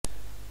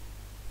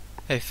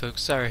Hey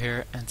folks, Sarah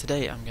here, and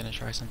today I'm going to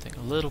try something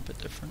a little bit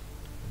different.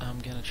 I'm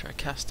going to try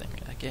casting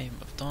a game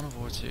of Dawn of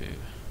War 2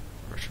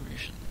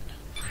 Retribution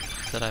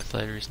that I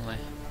played recently.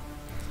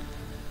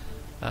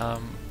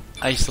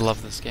 I used to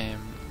love this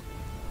game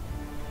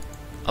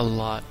a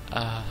lot.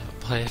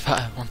 Played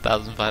about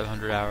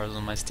 1,500 hours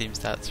on my Steam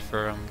stats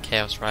for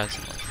Chaos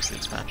Rising, which was the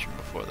expansion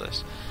before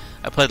this.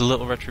 I played a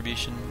little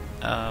Retribution,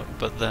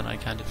 but then I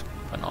kind of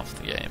went off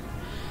the game.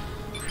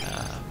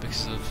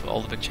 Because of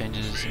all the big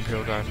changes,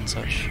 Imperial Guard and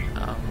such.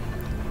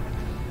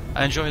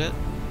 I enjoyed it,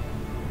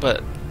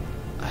 but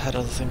I had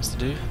other things to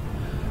do.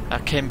 I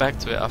came back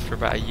to it after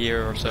about a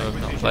year or so of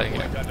not playing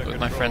it with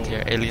my friend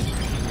here, Alien,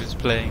 who was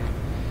playing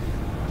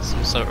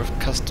some sort of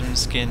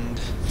custom-skinned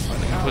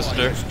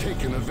Inquisitor.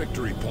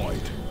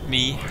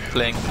 Me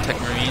playing Tech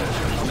Marine.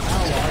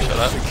 Shut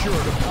up.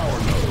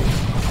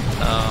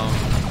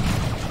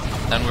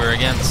 And we're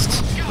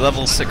against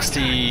level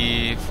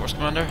 60 Force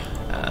Commander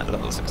and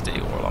level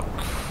 60 Warlock.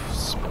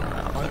 Spin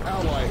around there. An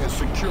ally has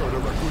secured a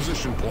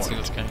requisition point. Let's see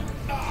what's going on.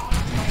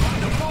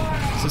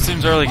 So it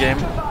seems early game.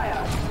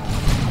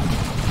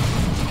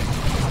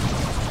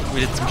 We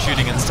did some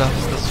shooting and stuff.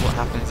 This is what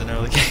happens in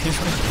early game.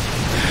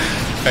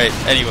 Right,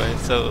 anyway,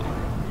 so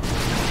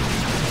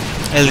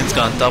Alien's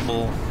gone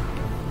double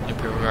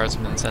Imperial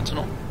Guardsman and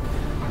Sentinel.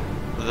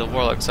 The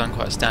Warlock's on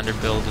quite a standard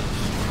build of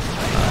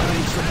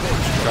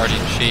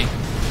Guardian She.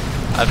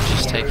 I've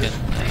just taken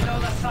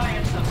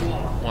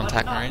one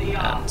Tac Marine,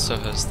 and so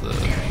has the...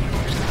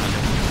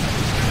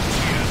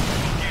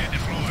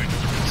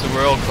 So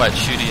we're all quite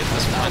shooty at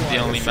this point. The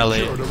only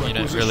melee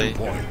unit, really,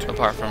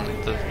 apart from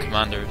the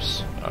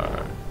commanders,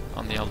 are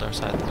on the Eldar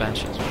side, the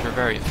Banshees, which are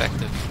very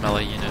effective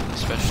melee unit,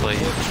 especially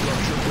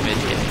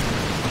mid-game.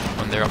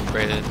 When they're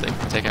upgraded, they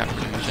can take out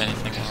pretty much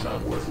anything.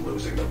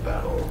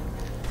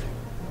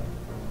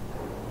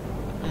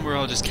 And we're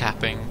all just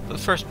capping. The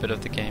first bit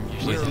of the game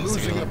usually We're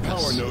losing a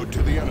power node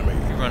to the enemy.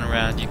 You run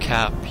around, you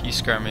cap, you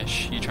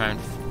skirmish, you try and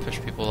push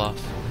people off.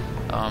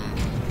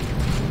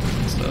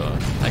 So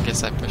I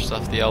guess I pushed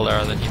off the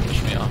Eldar, then he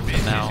pushed me off,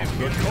 and now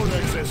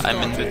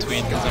I'm in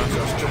between his arms.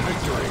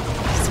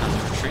 It's time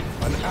to retreat.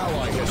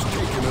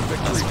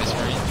 Space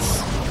Marines.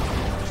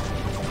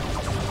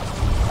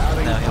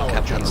 Now he'll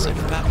capture the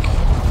second back. On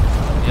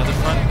the other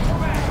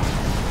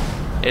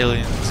front,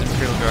 Aliens,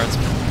 Imperial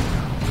Guardsmen,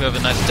 who have a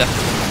nice depth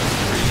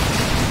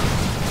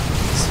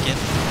skin,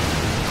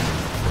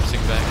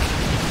 forcing back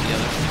the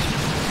other.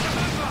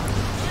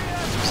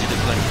 You see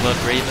they're playing Blood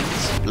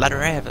Ravens. Blood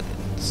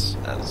Ravens,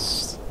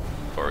 as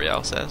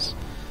Boreal says.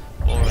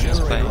 Or he's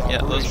playing,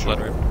 yeah, those are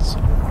Blood Ravens. So,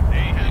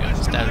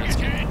 standard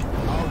skin.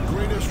 Our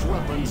greatest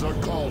weapons are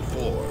called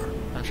for.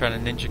 I'm trying to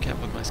ninja cap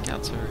with my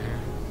scouts over here.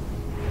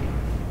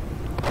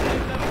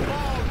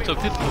 So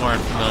people who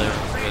aren't familiar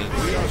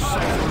with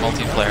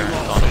multiplayer in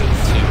Dawn of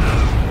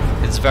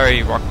War 2, it's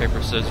very rock,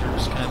 paper,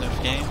 scissors kind of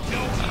game.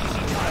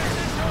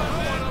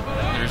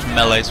 There's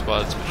melee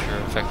squads which are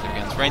effective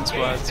against range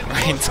squads,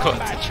 range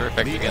squads which are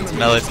effective against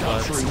melee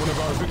squads.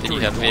 Then you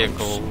have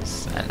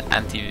vehicles and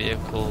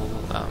anti-vehicle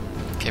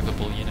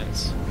capable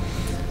units.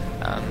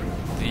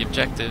 The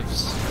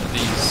objectives of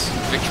these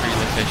victory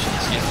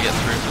locations you have to get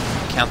through when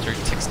the counter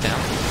ticks down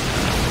to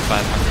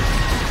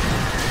 500.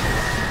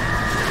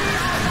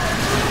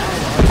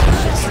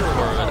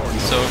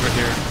 So over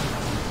here,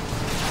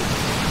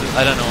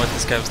 I don't know what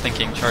this guy was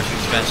thinking, charging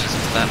expansions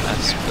into that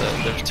mess,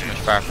 but there's too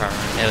much firepower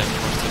and Alien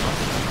forced him off.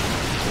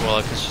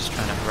 Warlock is just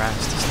trying to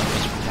harass to stop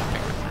us from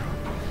tapping right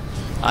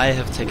now. I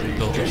have taken a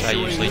build which I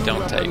usually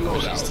don't take,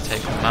 which is to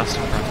take a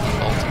Mastercraft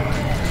Vault,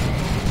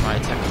 my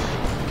tech,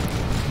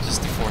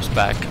 just to force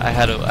back. I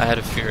had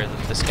a fear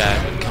that this guy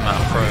would come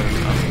out pro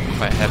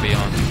quite heavy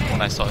on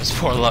when I saw his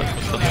Warlock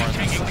with the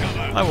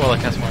horns. My Warlock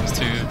has horns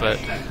too, but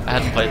I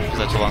hadn't played for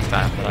such a long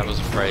time that I was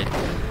afraid.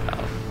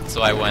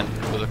 So I went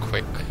with a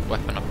quick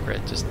weapon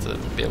upgrade just to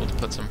be able to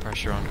put some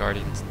pressure on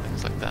Guardians and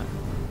things like that.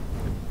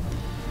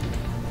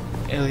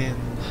 Alien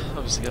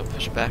obviously got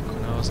pushed back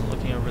when I wasn't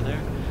looking over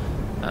there.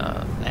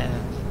 And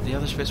the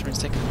other Space Marines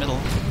taking the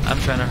middle. I'm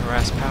trying to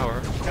harass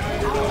power.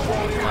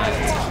 My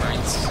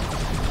Marines.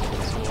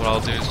 So what I'll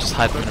do is just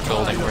hide them in a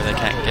building where they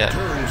can't get,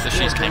 the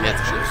Shees can't get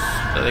to them.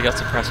 But they got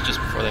suppressed just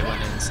before they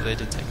went in, so they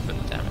did take a bit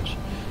of damage.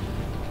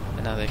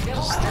 And now they can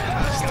just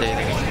stay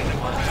there.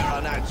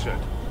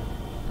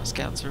 My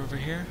scouts are over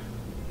here.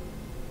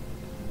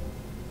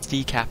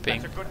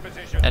 Decapping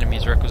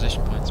enemies'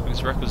 requisition points,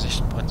 because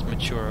requisition points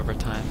mature over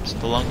time, so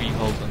the longer you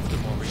hold them, the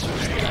more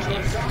resources they give you.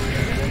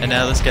 And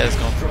now this guy's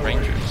going for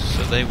Rangers,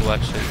 so they will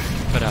actually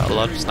put out a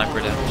lot of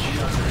sniper damage.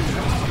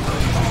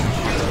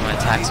 My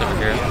attacks over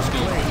here.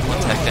 Ooh, one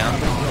attack down.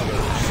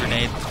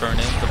 Grenade thrown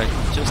in, but I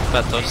just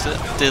about dodged it.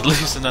 Did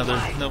lose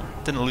another, nope,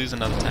 didn't lose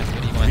another attack,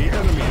 but he went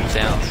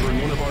down.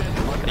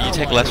 And you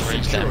take less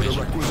range damage.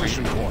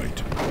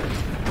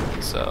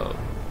 So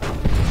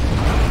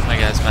my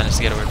guys managed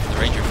to get away from the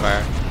Ranger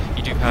fire.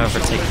 You do, however,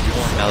 take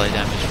more melee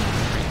damage from the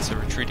Marines, so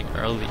retreating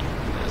early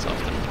is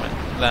often the point.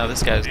 Now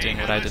this guy is doing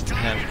what I did to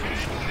him,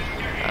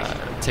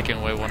 taking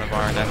away one of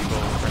our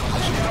natural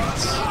requisition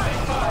points.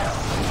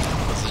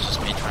 This is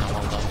just me trying to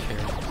hold off here.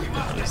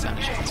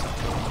 damage against him.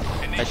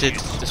 I did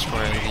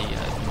destroy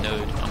the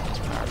node on his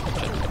power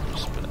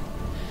generators, but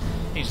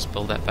you just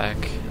build that back,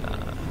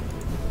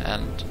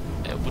 and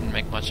it wouldn't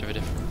make much of a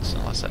difference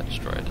unless I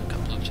destroyed a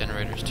couple of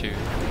generators too.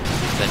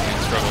 Then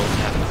you'd struggle to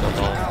have to build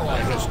all.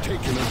 Has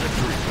taken a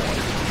victory point.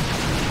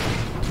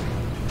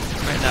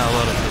 Right now, a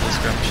lot of little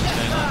skirmishes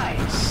going on.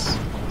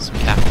 There's some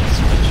captains.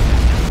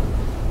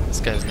 This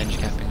guy's ninja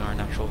capping our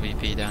natural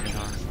VP down in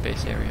our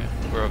base area.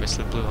 We're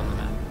obviously blue on the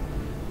map.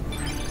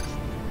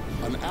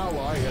 An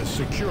ally has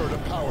secured a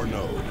power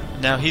node.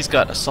 Now he's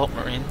got assault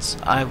marines.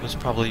 I was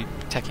probably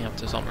teching up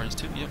to assault marines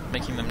too. Yep,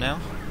 making them now.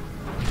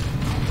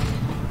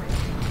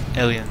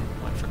 Alien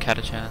went for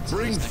Catachans.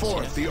 Bring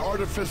forth the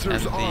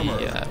Artificer's armor.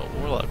 And the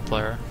Warlock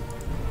player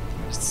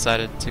just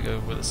decided to go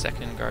with a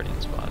second Guardian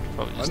squad.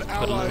 Probably just An put a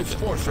little ally's bit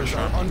more forces pressure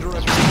are on under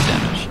his attack.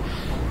 damage.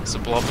 So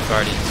blob of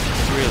Guardians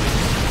can really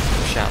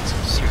push out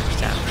some serious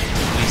damage.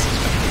 At least it's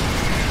better.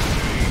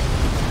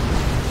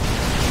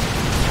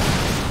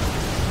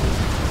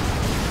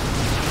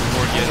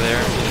 There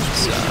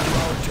is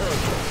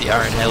the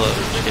Iron Halo,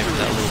 which gave him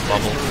that little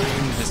bubble.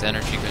 His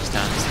energy goes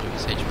down instead of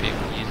his HP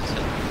when he uses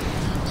it.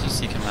 So you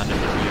see Commander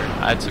over here.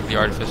 I took the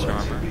Artificer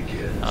armor.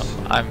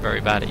 I'm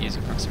very bad at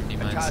using proximity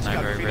mines, and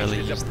I very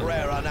rarely use them.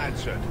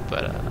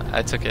 But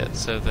I took it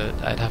so that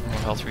I'd have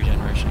more health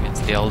regeneration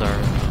against the Eldar,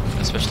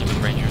 especially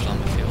with Rangers on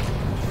the field.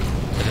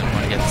 I didn't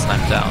want to get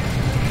sniped down,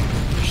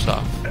 pushed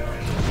off.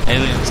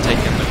 Alien's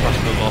taken the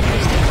crossbow vault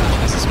pistol,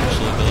 which has a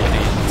special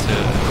ability to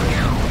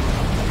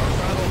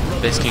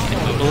basically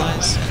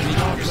immobilize enemy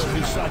troops,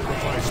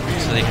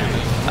 so they can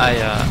move.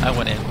 I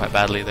went in quite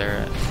badly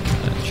there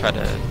and tried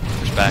to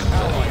push back,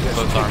 but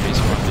both armies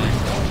were on me,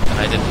 and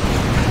I didn't.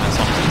 As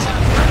long as he's in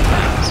the right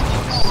times,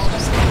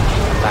 it's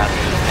bad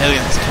move.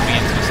 Alien's coming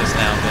into assist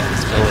now, but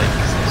it's building,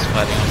 he's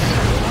fighting on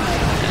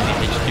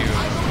enemy HQ.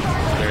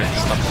 They're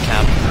stuck in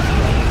camp.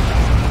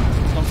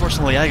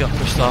 Unfortunately, I got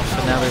pushed off,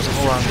 and now there's a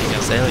whole army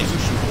against Alien, a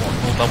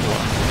whole double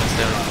army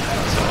against Alien.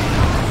 So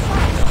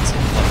that's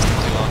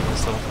too long.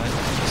 Still fight.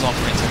 Assault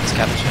marines and his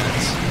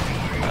Catachans,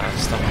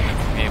 stopping him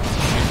from being able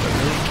to shoot, but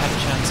really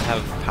Catachans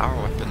have power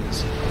weapons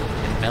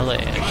in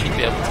melee and should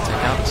be able to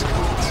take out assault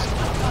marines.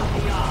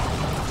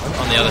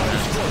 On the other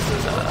hand,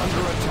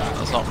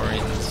 assault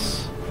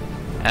marines,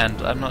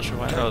 and I'm not sure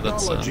why, oh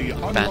that's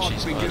Banshee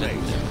squad in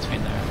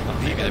between there.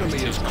 Maybe there was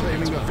two assault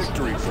marines.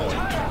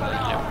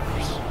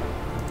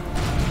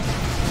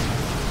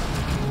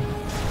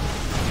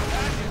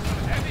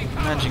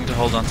 Managing to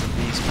hold on to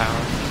these power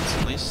weapons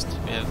at least.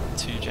 We have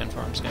 2 gen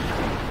farms going.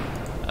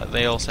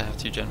 They also have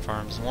 2 gen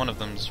farms. One of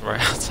them's right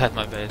outside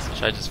my base,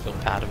 which I just feel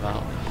bad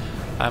about.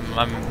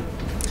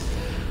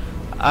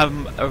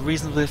 I'm a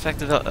reasonably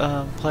effective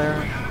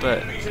player,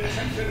 but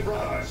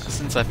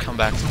since I've come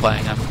back to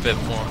playing, I'm a bit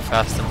more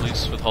fast and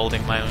loose with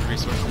holding my own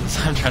resources.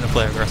 I'm trying to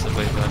play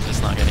aggressively, but I'm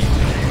just not getting it.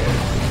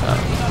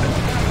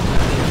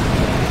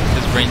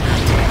 His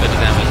Rangers took a bit of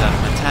damage out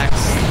of my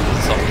attacks.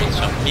 Assault marines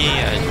jumped me,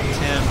 I jumped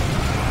him.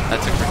 I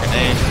took a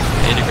grenade,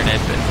 made a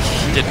grenade, but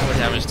he did more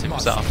damage to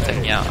himself,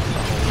 taking out the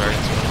whole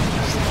Guardian squad.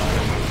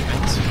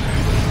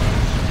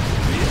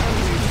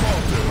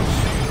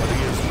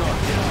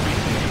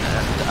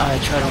 And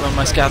I try to run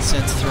my scouts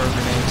in to throw a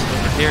grenade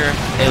over here.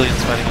 Aliens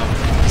fighting over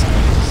here.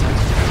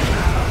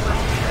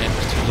 Grenade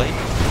was too late.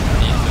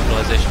 The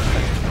mobilization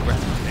effect of the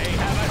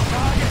grenade.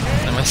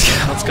 And my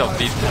scouts got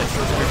beat by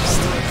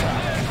first.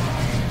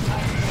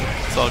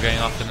 It's all going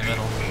off in the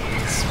middle.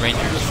 It's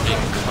Rangers being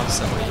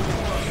constantly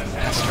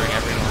mastering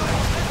everyone,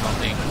 not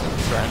being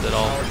threatened at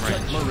all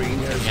from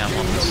range, taking out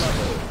models.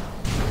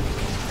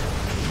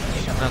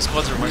 Now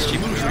squads are much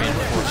cheaper to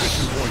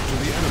reinforce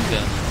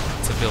than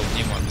to build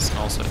new ones, and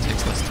also it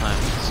takes less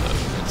time, so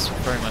it's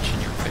very much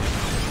in your favor.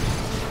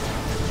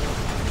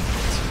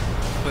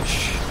 To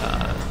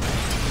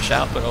push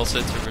out, but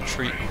also to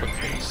retreat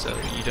quickly, so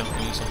you don't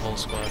lose a whole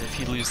squad. If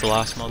you lose the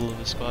last model of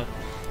a squad,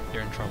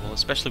 you're in trouble,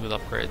 especially with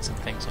upgrades and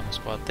things on a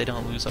squad. They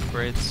don't lose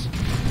upgrades.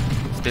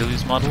 They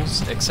lose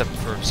models, except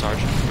for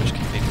Sergeant, which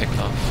can be picked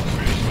off.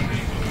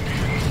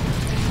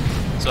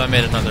 So I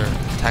made another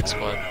attack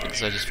squad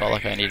because I just felt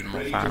like I needed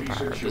more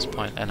firepower at this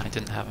point, and I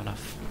didn't have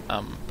enough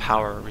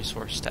power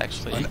resource to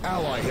actually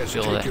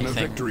build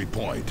anything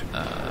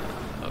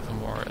of a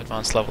more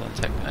advanced level in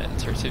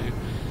Tier 2.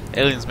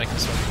 Aliens making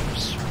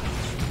soldiers.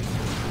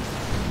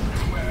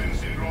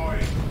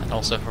 And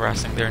also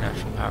harassing their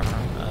natural power,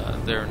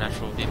 their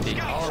natural VP.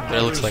 But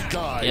it looks like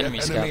the enemy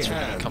scouts are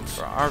going to come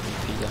for our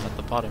VP down at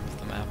the bottom of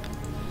the map.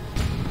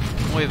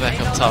 Way back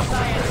up top.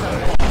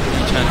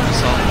 Trying to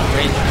assault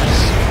Rangers,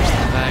 push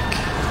them back.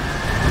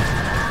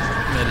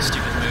 Made a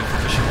stupid move,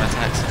 pushing my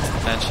attacks into the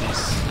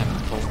Banshees, having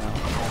to pull them out.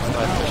 So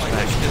I pushed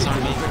back his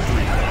army.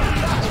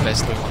 He's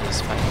basically won this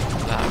fight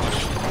without much.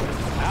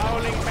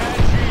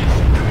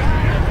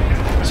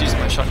 He's using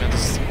my shotgun to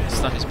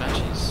stun his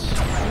Banshees.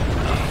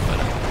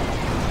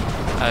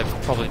 I've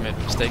probably made a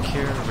mistake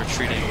here,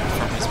 retreating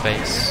from his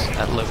base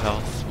at low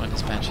health when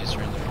his Banshees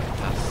are in the right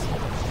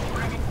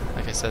path.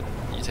 Like I said,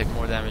 you take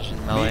more damage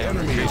in melee and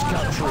retreat.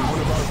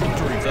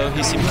 Though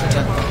he seems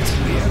content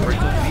to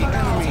break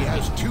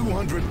off.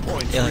 200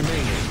 points Alien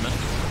remaining.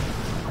 movement.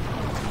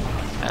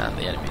 And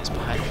the enemy is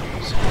behind me.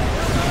 So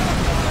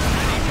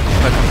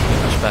quite comfortably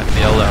push back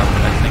the Elder,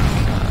 but I think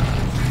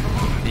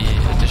the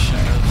addition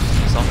of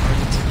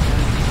submarines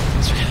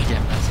is really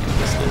getting messy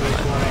with this little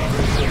fight.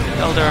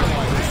 Elder,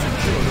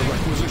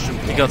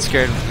 he got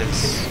scared with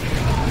his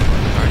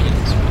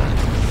Guardians, but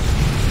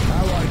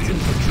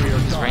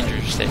his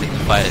Rangers stayed in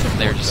the fight and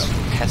they were just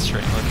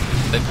pestering,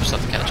 like they pushed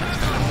off the catch up.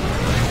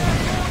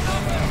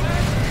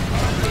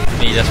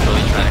 Me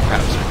desperately trying to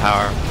grab some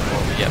power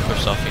before we get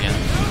pushed off again.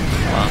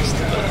 Lost,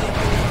 but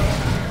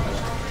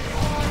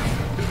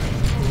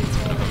it's a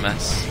bit of a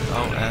mess.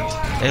 Oh, and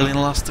Alien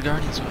lost the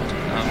Guardian squad. The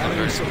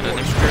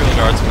Imperial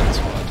Guardsman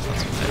squad.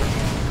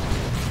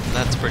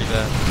 That's pretty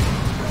bad.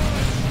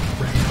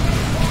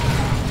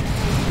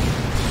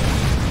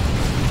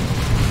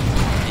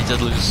 He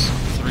did lose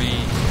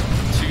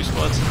two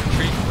squads in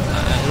retreat.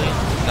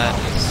 That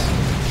is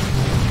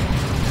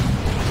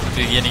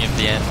the beginning of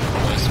the end for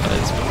most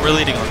fights, but we're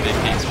leading on big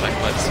piece by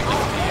quite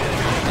significantly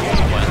at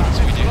this point,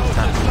 so we do have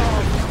time to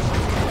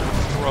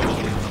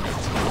probably.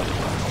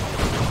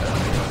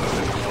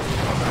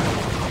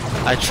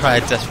 I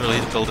tried desperately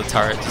to build a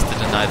turret just to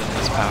deny them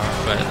this power,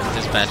 but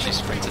his Banshee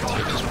sprinted to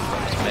it just before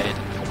it was made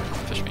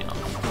and pushed me off.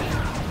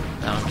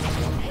 Now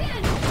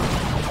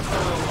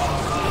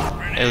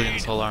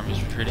Alien's whole army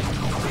is retreating.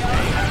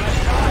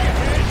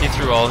 He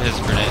threw all his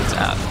grenades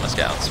at my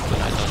scouts,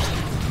 but I didn't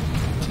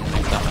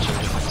make that much of a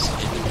difference.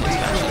 Even his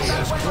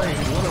Banshees.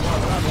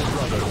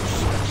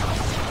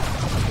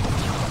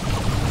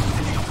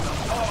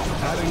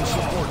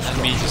 And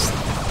me just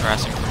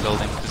harassing from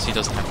building because he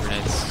doesn't have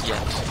grenades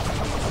yet.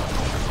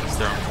 It's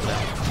their own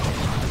down.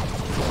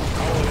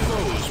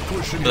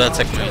 But that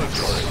technically is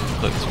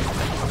completely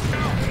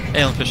sweet.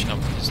 Alien pushing up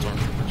with the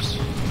stormtroopers.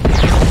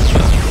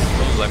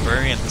 The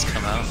librarian has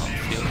come out on the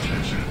field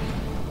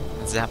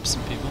and zapped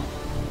some people.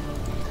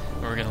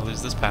 We're gonna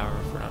lose this power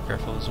if we're not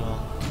careful as well.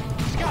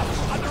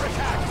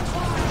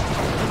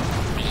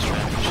 Me just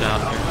trying to push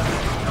out here.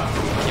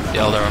 Keep the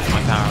Eldar off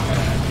my power.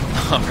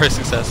 I'm very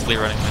successfully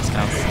running my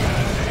scouts.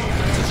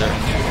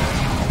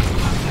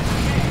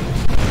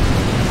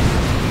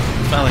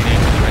 Finally getting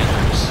to the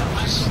Rangers,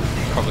 which is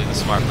probably the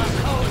smart move.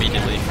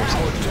 Immediately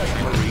forcing them to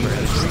retreat.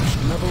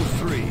 Level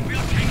 3.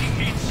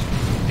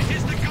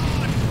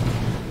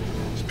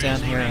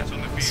 Down here at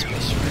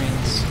Space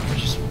Marines, we're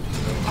just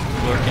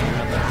lurking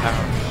around that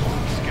power.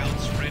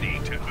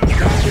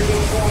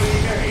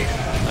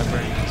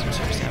 Librarian doing some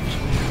serious damage.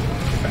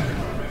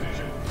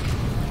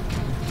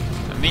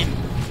 I mean,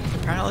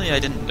 apparently I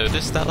didn't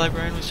notice that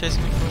Librarian was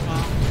chasing me for a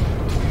while,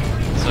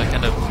 so I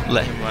kind of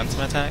let him run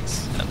some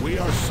attacks. And we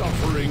are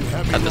suffering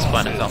heavy at this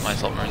point, I losses. felt my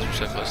submarines were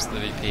so close to the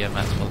VP, I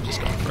might as well have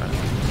just gone for it.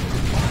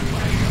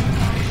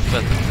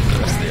 But the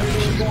rest of the army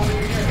should.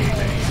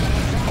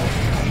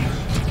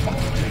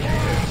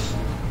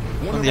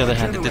 On the other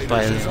hand, it did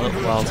buy a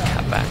little while to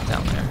cap back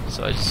down there,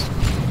 so I just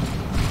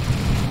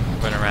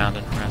went around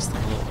and harassed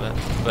them a little bit.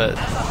 But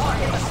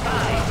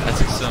I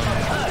took some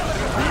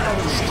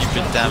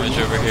stupid damage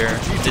over here.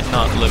 Did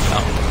not look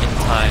up in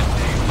time.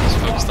 Just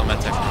focused on my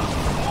technique.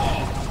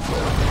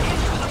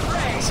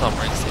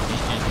 Submarines take me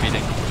huge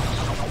beating.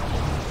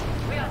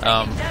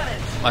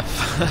 My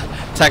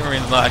attack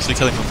marine's not actually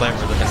killing the flamer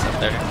that I sent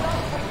there.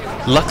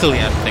 Luckily,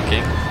 I'm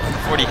thinking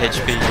 40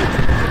 HP.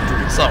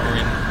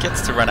 Submarine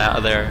gets to run out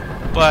of there,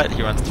 but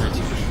he runs through 2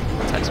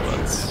 attack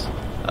squads.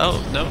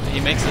 Oh, no, he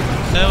makes it.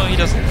 No, he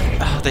doesn't.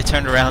 Oh, they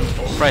turned around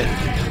right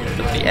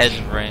at the edge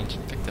of range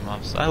and picked him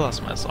off, so I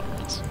lost my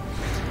submarines.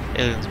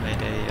 Aliens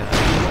made a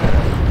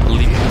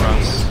leap for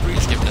us.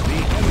 He's given it.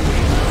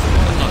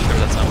 I'm not sure if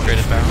that's an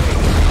upgraded barrel.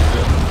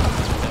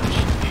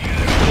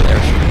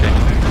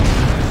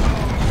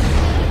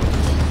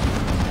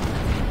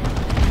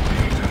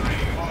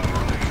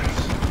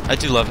 I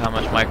do love how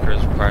much micro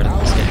is required in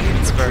this game.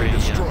 It's very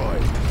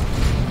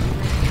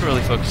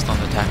really focused on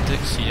the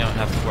tactics. You don't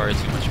have to worry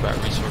too much about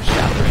resource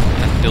gathering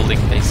and building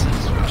bases,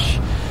 which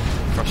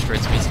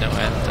frustrates me to no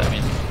end. I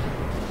mean,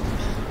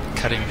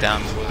 cutting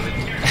down wood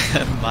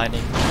and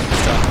mining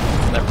stuff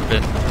has never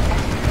been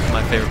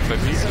my favorite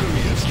focus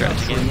in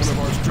strategy games.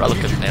 Relic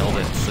have nailed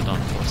it in the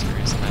Dawn of War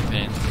series, in my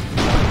opinion.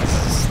 This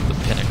is the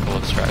pinnacle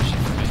of strategy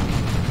for me.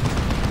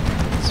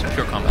 It's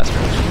pure combat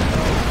strategy.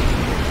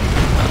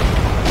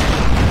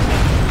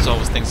 There's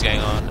always things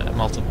going on at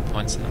multiple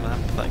points in the map,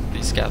 like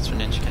these scouts are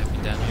ninja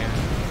camping down here.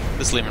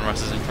 This Lehman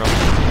Russ is in trouble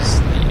because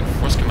the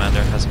Force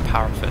Commander has a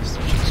Power Fist,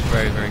 which is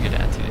very, very good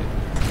antidote.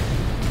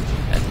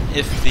 And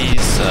if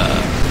these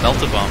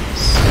melter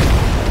bombs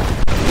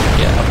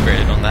get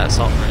upgraded on that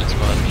assault marine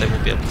squad, they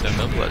will be able to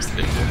immobilize the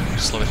vehicle,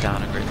 slow it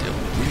down a great deal.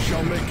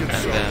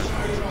 And then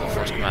the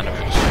Force Commander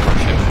will just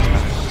crush it,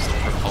 just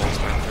poke holes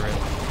right through it.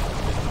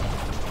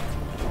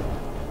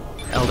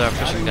 Eldar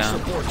pushing down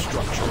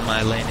on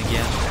my lane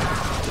again.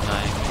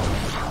 Denying.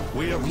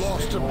 We have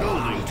lost a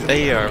building.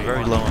 They are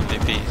very low on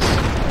VPs.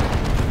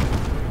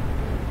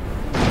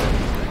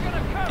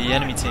 The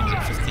enemy team's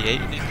at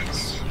 58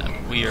 VPs,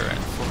 and we are at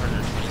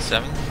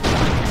 427.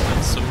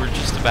 So we're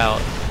just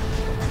about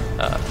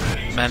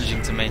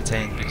managing to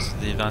maintain because of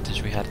the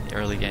advantage we had in the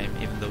early game,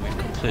 even though we've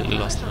completely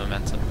lost the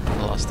momentum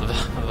and lost a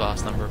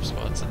vast number of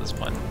squads at this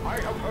point.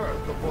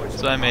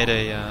 So I made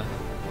a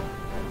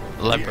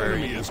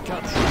library.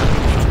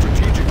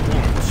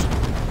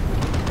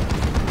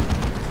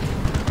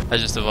 I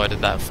just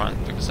avoided that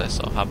front because I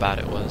saw how bad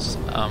it was.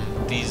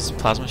 These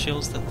plasma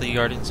shields that the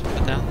Guardians have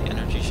put down, the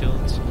energy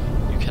shields,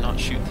 you cannot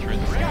shoot through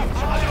them.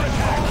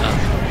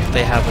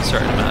 They have a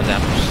certain amount of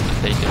damage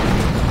that they can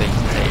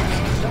take.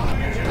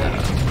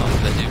 Not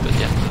that they do, but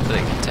yeah, that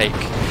they can take.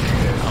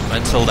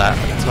 Until that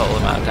total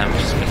amount of damage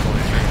has been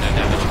going through, no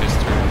damage goes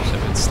through, so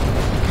it's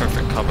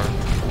perfect cover.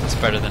 It's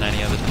better than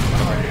any other type of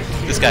cover.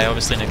 This guy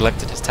obviously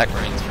neglected his tech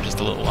marines for just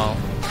a little while.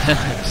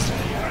 Just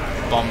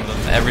bombed them,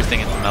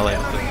 everything in the melee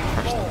with them,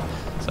 crushed them.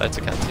 So I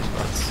took out 2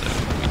 squads, so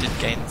we did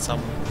gain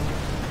some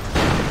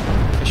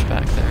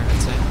pushback there,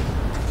 I'd say.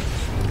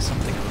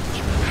 Something of a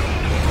pushback.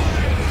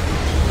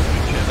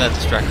 That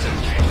distracted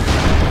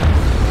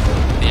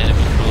the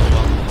enemy for a little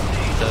while.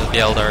 The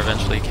Eldar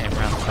eventually came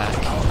around the back.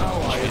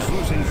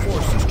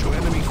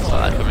 Saw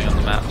that coming on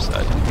the map, so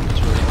I didn't think it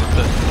was really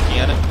good looking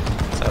at it.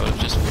 So I would have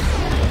just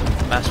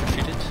mass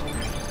retreated.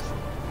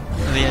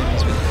 And the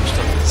enemy's been pushed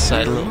off to the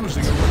side a little bit.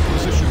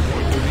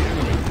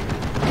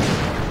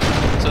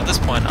 So at this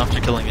point, after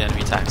killing the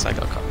enemy tanks, I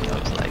got cocky. I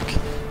was like,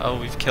 oh,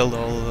 we've killed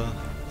all the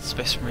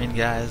Space Marine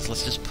guys,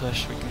 let's just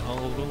push, we can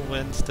hold, we'll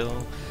win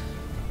still.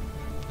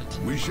 But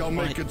we shall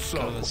make it so.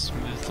 Go as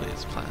smoothly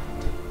as planned.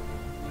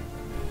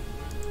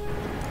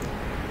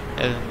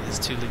 And there's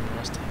 2 Legion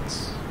Ross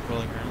tanks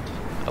rolling around.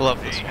 I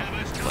love this one.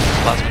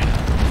 Plasma cannon.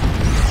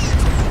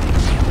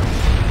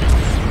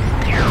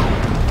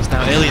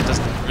 Now Alien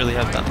doesn't really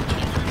have that much.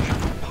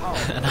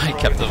 And I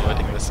kept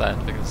avoiding this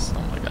side because,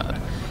 oh my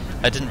god.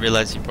 I didn't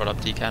realize he brought up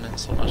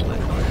D-cannons so much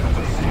later.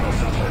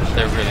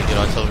 They're really good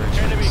artillery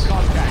troops.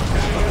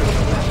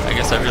 I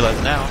guess I realize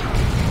now.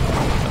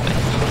 But then,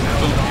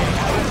 boom.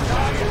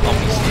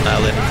 Almost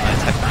annihilated my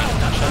attack range in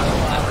that shot.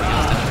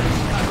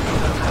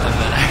 And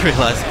then I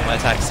realized that my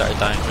attacks started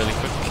dying really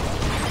quick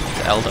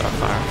to Eldar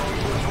fire.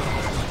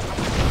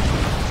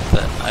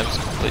 Then I was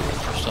completely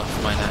pushed off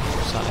my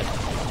natural side.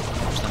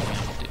 There's nothing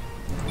I could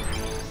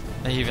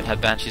do. I even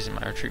had Banshees in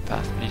my retreat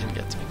path, but he didn't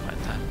get to me quite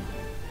in time.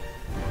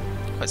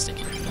 Quite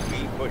sneaky.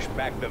 We push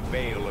back the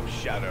veil of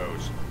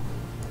shadows.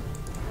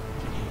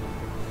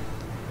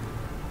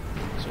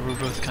 So we're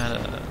both kind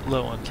of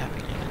low on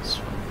capping units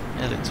from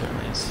Alien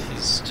certainly.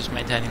 He's just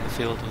maintaining the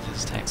field with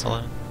his tanks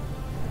alone.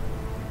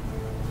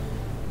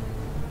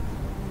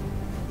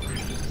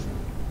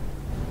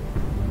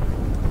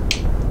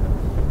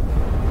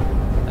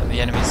 And the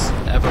enemy's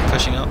ever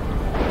pushing up.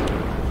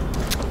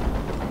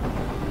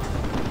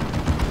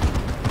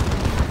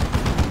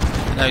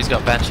 Now he's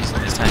got Banshees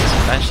on his tanks.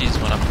 Banshees,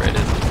 when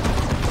upgraded,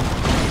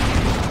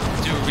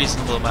 do a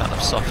reasonable amount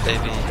of soft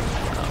AV,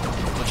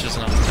 which is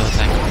enough to kill a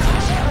tank.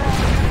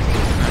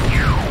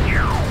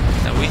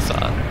 Now we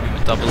thought we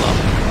would double up,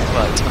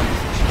 but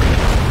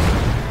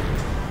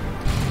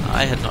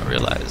I had not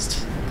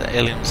realized that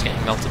Alien was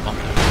getting melted bombed,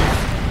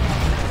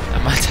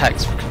 and my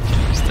tanks were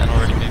confused and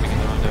already moving in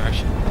the wrong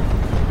direction.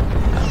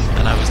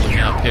 And I was looking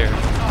up here,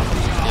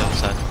 the other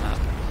side of the map.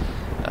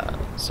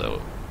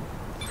 So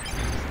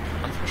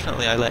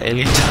unfortunately, I let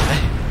Alien die.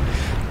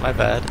 My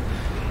bad.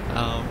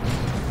 I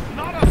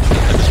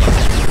just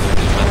wanted to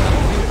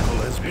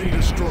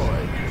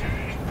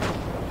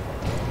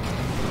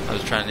I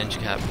was trying ninja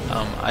cap.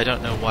 I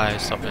don't know why I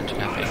stopped ninja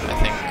capping. I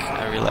think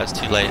I realized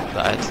too late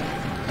that I'd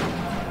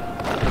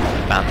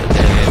abandoned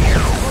Alien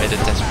and made a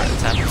desperate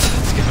attempt to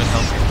give it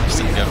help, which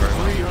didn't go very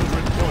well.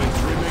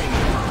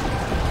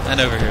 And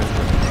over here,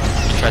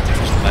 he tried to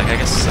push them back. I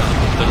guess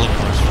the little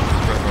more strong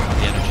broke over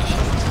the energy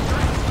shield.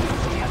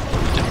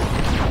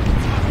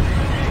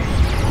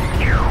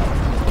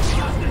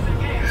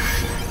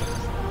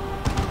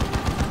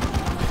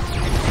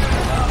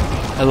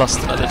 I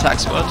lost another attack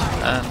squad,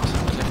 and I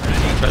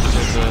tried to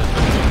build the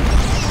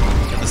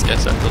Predator. This guy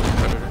started building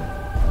Predator.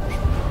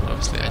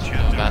 Obviously I didn't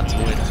know about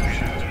until later.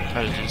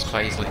 Predator just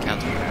quite easily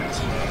counter it.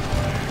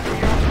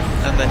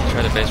 And then he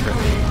tried to base rip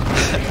me.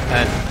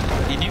 And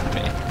he nuked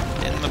me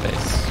in my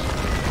base.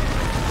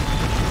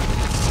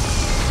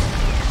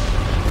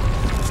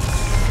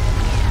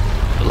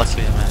 But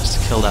luckily I managed to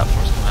kill that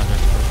force commander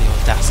for the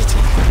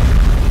audacity.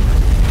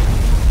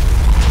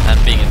 And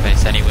being in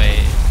base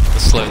anyway, the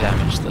slow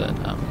damage that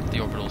the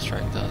orbital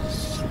strike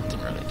does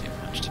didn't really do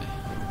much to me.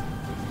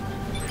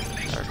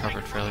 I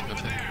recovered fairly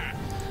quickly.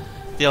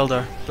 The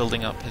Eldar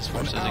building up his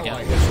forces again.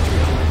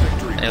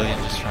 Alien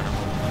just trying to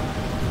move.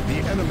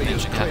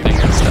 Ninja capping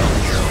and stealth.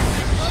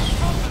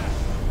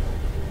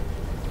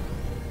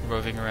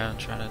 Roving around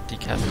trying to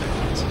decapitate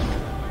things.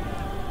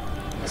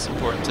 It's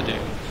important to do.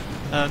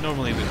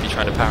 Normally we'd be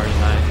trying to power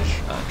deny,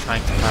 but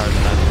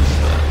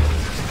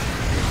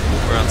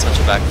we're on such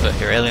a back foot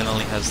here. Alien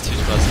only has 2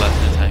 squads left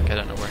in the tank. I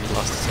don't know where he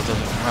lost his other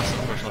from us,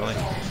 unfortunately.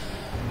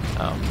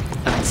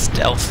 And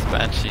stealth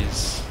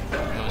Banshees, the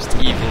most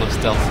evil of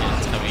stealth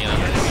units coming in.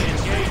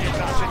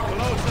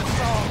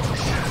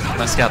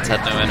 My scouts had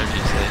no energy,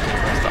 so they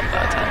couldn't stop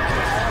that attack.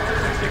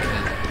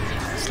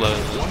 Slow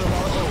the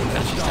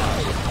catches down.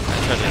 I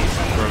tried to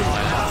throw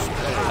my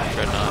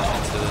dreadnought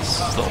into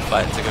this little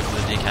fight to go for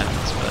the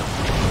D-cannons, but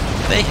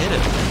they hit him.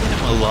 They hit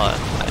him a lot.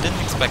 I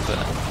didn't expect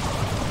that.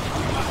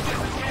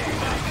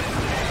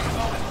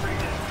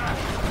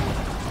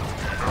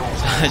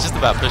 So I just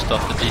about pushed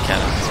off the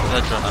D-cannons, but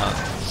that dreadnought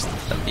just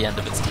at the end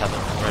of its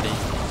tether already.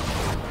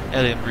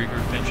 Alien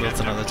regrouping builds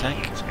another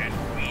tank.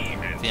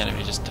 The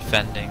enemy just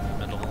defending the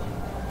middle,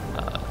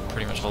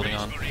 pretty much holding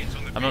on.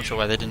 I'm not sure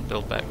why they didn't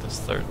build back this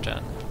 3rd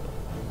gen.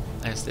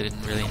 I guess they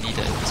didn't really need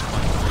it at this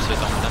point. We're so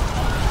dominant.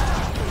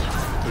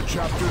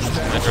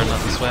 My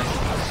dreadnought this way.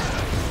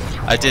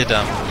 I did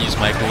use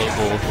my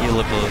global heal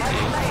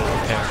ability for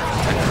repair and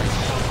attacker,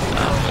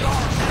 but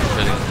it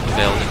really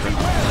availed it.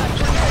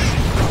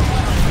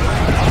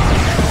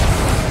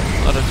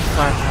 A lot of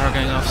firepower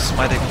going off,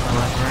 smiting on the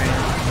librarian,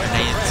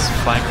 grenades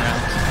flying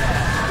around.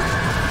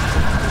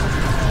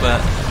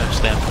 But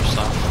eventually I'm pushed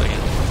off again.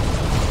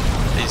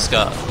 He's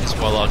got his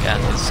Warlock and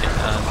his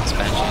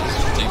Banshees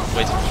doing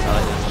way too much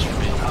melee damage for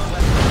me.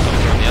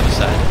 On the other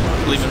side,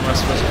 Lehman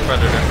Russ versus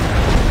Predator.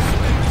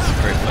 It's a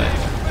great fight.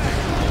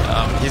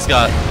 He's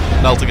got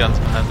Melter Guns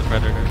behind the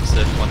Predator,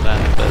 so he won that,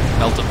 but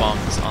Melter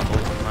Bombs on the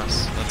Lehman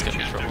Russ. That's gonna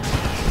be trouble.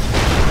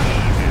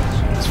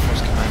 His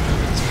Force Commander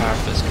with his Power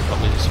Fist could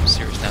probably do some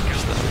serious damage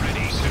to that.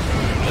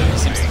 But he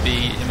seems to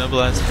be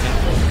immobilized again,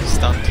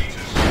 stunned.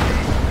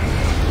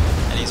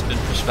 And he's been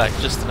pushed back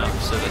just enough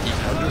so that he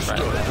can run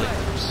the Lehman.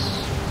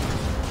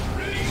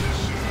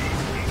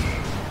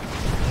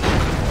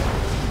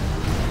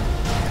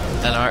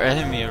 And our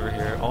enemy over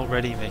here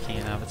already making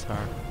an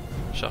avatar.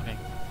 Shocking.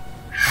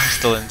 I'm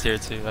still in tier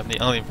 2. I'm the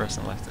only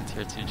person left in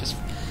tier 2, just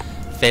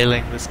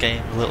failing this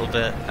game a little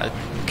bit. I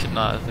could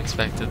not have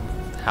expected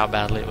how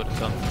badly it would have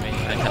gone for me.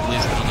 I kept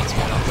losing units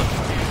more often.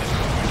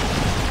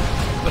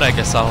 But I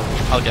guess I'll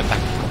get back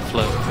to the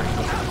flow pretty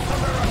quickly.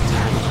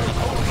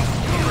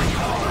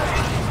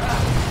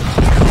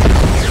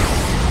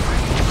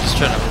 Just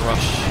trying to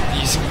rush,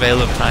 using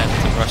Veil of Time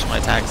to rush my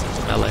tags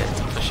into melee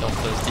to push off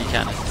those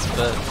D-cannons,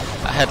 but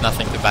I had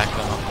nothing to back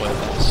them up with.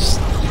 I was just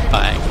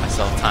buying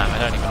myself time. I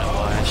don't even know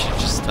why. I should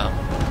just been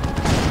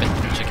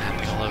ninja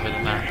capping all over the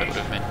map. It would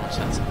have made more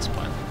sense at this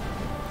point.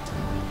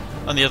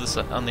 On the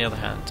other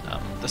hand,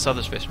 this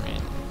other Space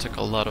Marine took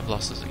a lot of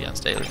losses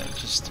against aliens.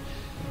 Just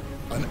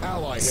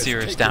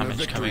serious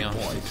damage coming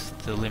off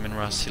the Lehman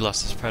Russ. He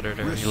lost his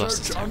Predator. He lost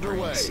his Tank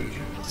Marines.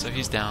 So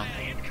he's down.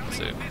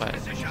 So quite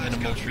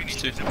minimal troops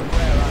too.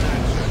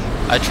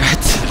 I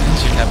tried to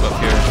ninja cap up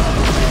here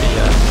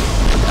the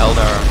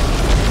Eldar.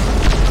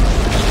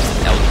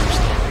 Eldar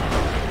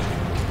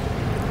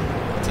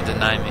to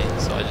deny me,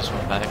 so I just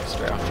went back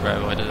straight after I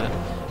avoided it.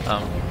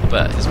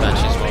 But his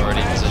Banshees were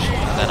already in position,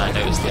 and then I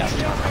noticed the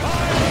avatar.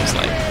 I was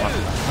like, what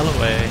the hell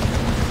away?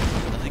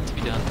 Nothing to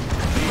be done.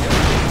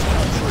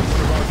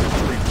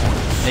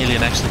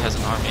 Alien actually has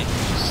an army,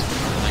 which is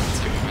nothing to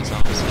do with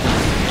myself, so I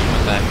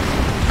went back,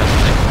 tried to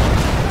take them on.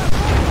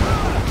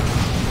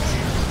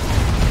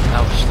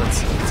 Ouch, that's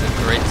a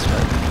great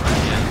strike.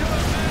 Yeah.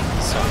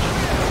 So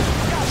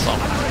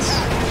it's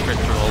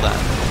straight through all that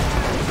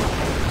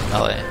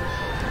melee.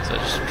 So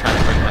just trying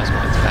to bring my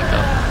points back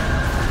up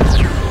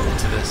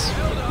to this.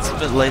 It's a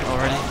bit late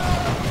already.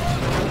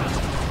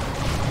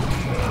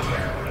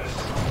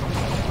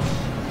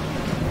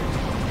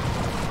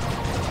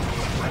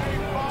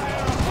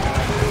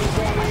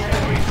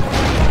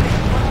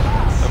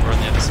 Over on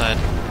the other side,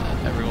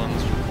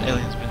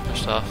 aliens been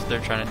pushed off. They're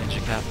trying to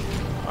ninja cap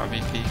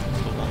RVP, the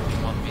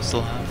 1v1 we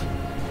still have,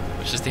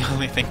 which is the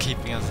only thing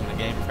keeping us in the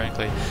game,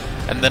 frankly.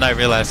 And then I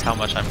realized how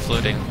much I'm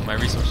floating. My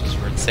resources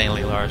were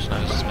insanely large, and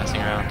I was just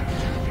messing around.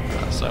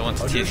 So I went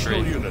to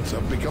T3 units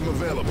have become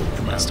available,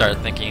 and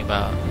started thinking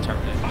about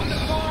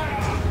Terminators.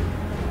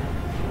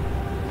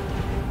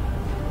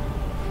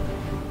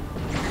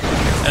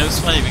 And it was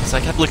funny because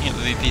I kept looking at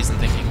the VPs and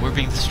thinking, we're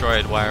being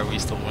destroyed, why are we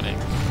still winning?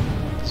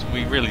 Because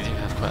we really do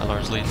have quite a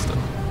large lead still.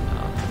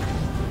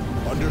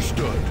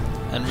 Understood.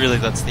 And really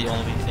that's the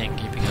only thing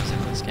keeping us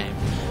in this game.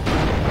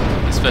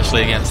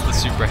 Especially against the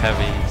super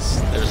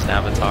heavies. There's an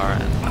avatar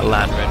and a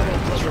land raider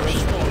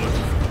construction.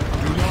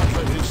 Do not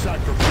let his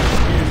sacrifice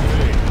be in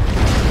vain.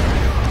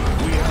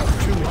 We have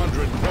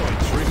 200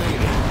 points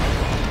remaining.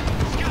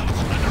 Scouts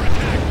under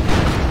attack.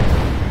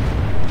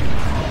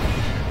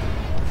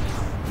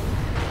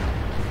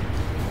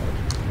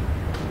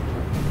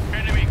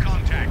 Enemy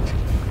contact.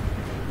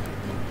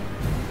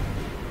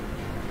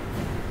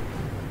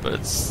 But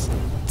it's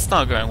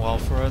not going well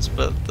for us,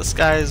 but this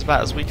guy is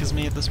about as weak as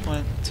me at this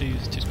point. Two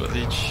squad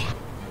each.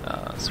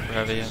 Super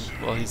heavy, and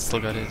well, he's still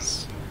got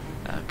his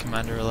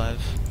commander alive.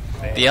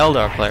 The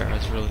Eldar player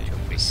is really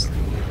he's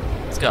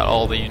got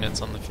all the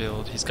units on the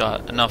field. He's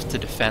got enough to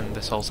defend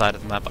this whole side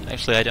of the map.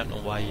 Actually, I don't know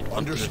why you'd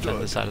want to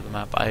defend this side of the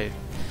map. I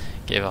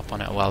gave up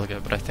on it a while ago,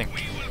 but I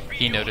think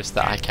he noticed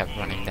that I kept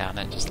running down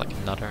it just like a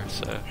nutter,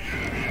 so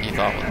he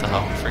thought, what the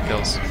hell, free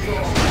kills.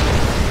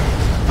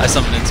 I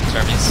summoned in some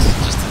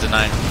Termies just to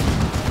deny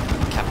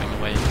capping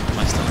away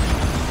my stuff.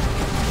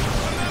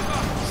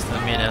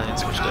 me and Alien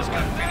switched over.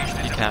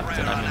 He capped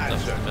and I moved up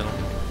to the middle.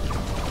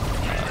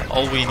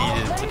 All we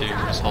needed to do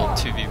was hold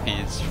 2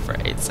 VPs for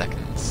 8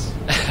 seconds.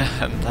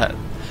 And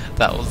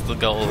that was the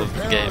goal of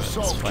the game at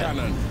this point.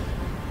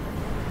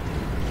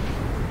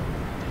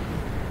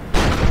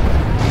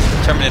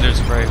 Terminators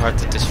are very hard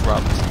to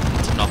disrupt,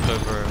 to knock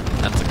over,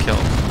 and to kill.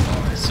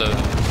 So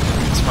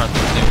the smart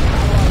thing to do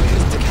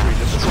is to cap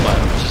this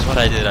fire, which is what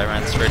I did. I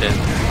ran straight in.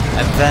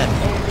 And then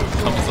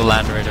comes the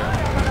Land Raider.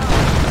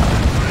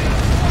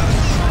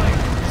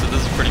 So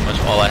this is pretty much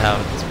all I have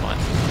at this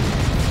point.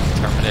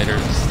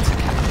 Terminators to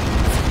cap.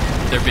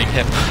 They're being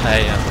hit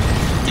by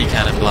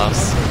D-cannon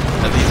blasts.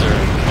 These are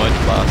void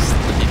blasts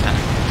that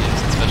D-cannon can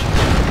use in special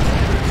games.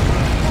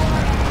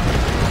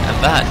 And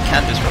that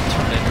can disrupt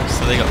Terminators,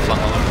 so they got flung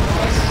all over the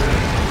place.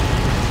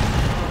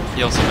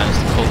 He also managed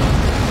to pull them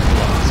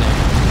off his own.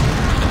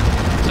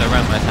 So I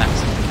ran my attacks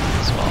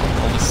as well.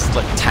 All this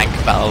like tank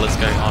battle is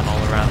going on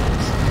all around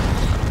us.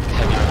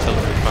 Heavy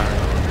artillery fire.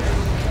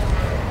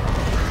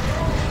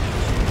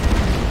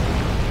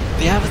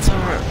 The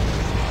Avatar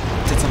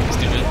did something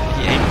stupid.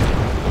 He aimed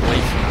away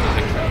from the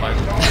victory line.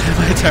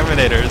 My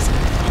Terminators,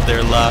 with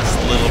their last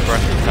little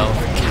breath of health,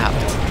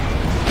 capped.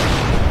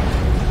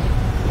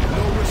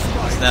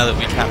 So now that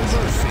we capped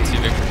 2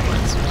 victory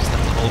points, we just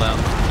have to hold out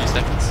for a few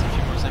seconds, a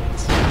few more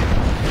seconds.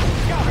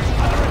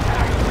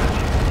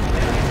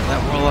 That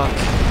Warlock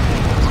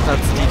is about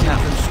to decap,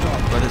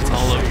 but it's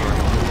all over.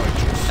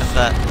 And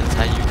that is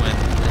how you win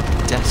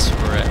a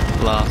desperate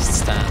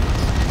last stand.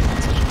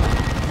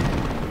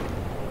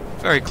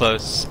 Very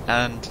close,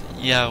 and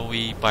yeah,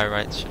 we by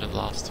rights should have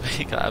lost.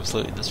 We got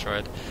absolutely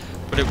destroyed.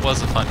 But it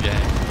was a fun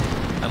game.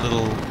 A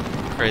little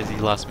crazy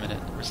last minute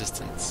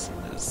resistance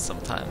is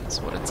sometimes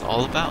what it's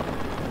all about.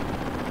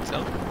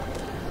 So,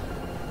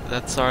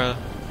 that's our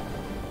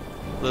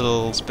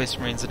little Space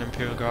Marines and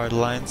Imperial Guard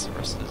Alliance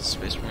versus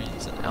Space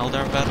Marines and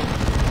Eldar battle.